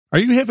Are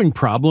you having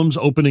problems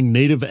opening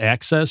native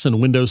access in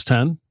Windows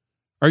 10?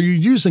 Are you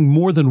using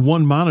more than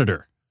one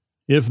monitor?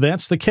 If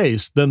that's the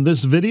case, then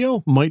this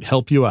video might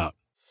help you out.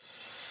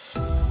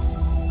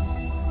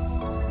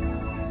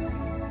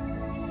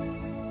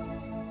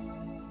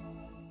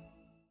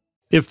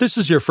 If this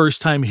is your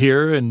first time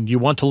here and you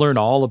want to learn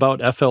all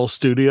about FL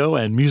Studio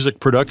and music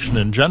production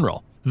in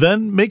general,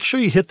 then make sure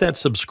you hit that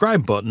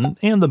subscribe button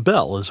and the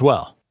bell as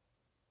well.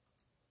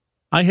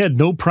 I had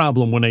no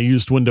problem when I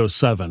used Windows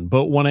 7,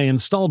 but when I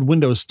installed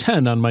Windows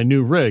 10 on my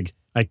new rig,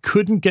 I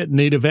couldn't get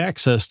native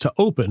access to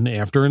open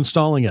after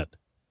installing it.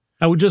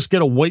 I would just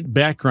get a white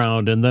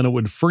background and then it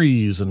would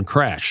freeze and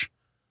crash.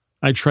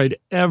 I tried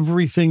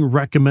everything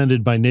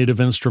recommended by Native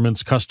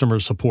Instruments customer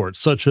support,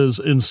 such as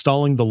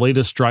installing the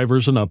latest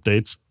drivers and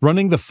updates,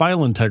 running the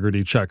file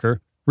integrity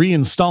checker,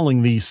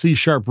 reinstalling the C#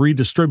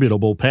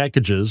 redistributable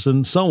packages,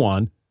 and so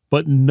on,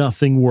 but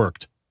nothing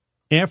worked.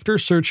 After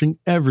searching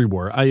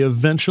everywhere, I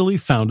eventually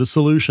found a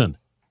solution.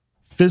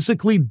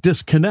 Physically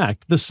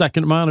disconnect the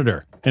second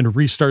monitor and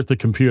restart the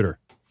computer.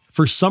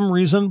 For some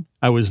reason,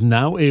 I was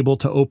now able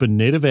to open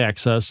native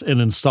access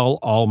and install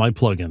all my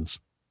plugins.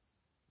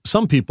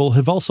 Some people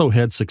have also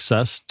had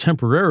success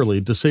temporarily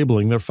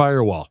disabling their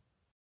firewall.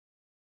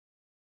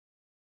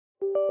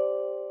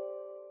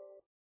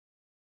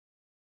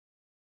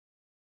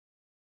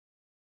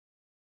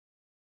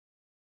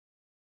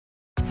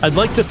 I'd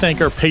like to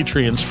thank our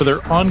Patreons for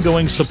their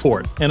ongoing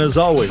support, and as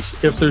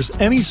always, if there's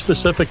any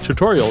specific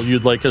tutorial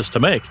you'd like us to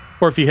make,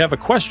 or if you have a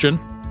question,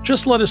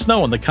 just let us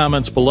know in the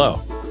comments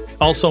below.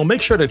 Also,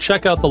 make sure to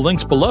check out the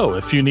links below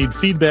if you need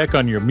feedback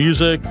on your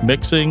music,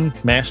 mixing,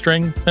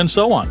 mastering, and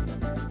so on.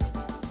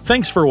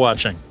 Thanks for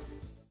watching.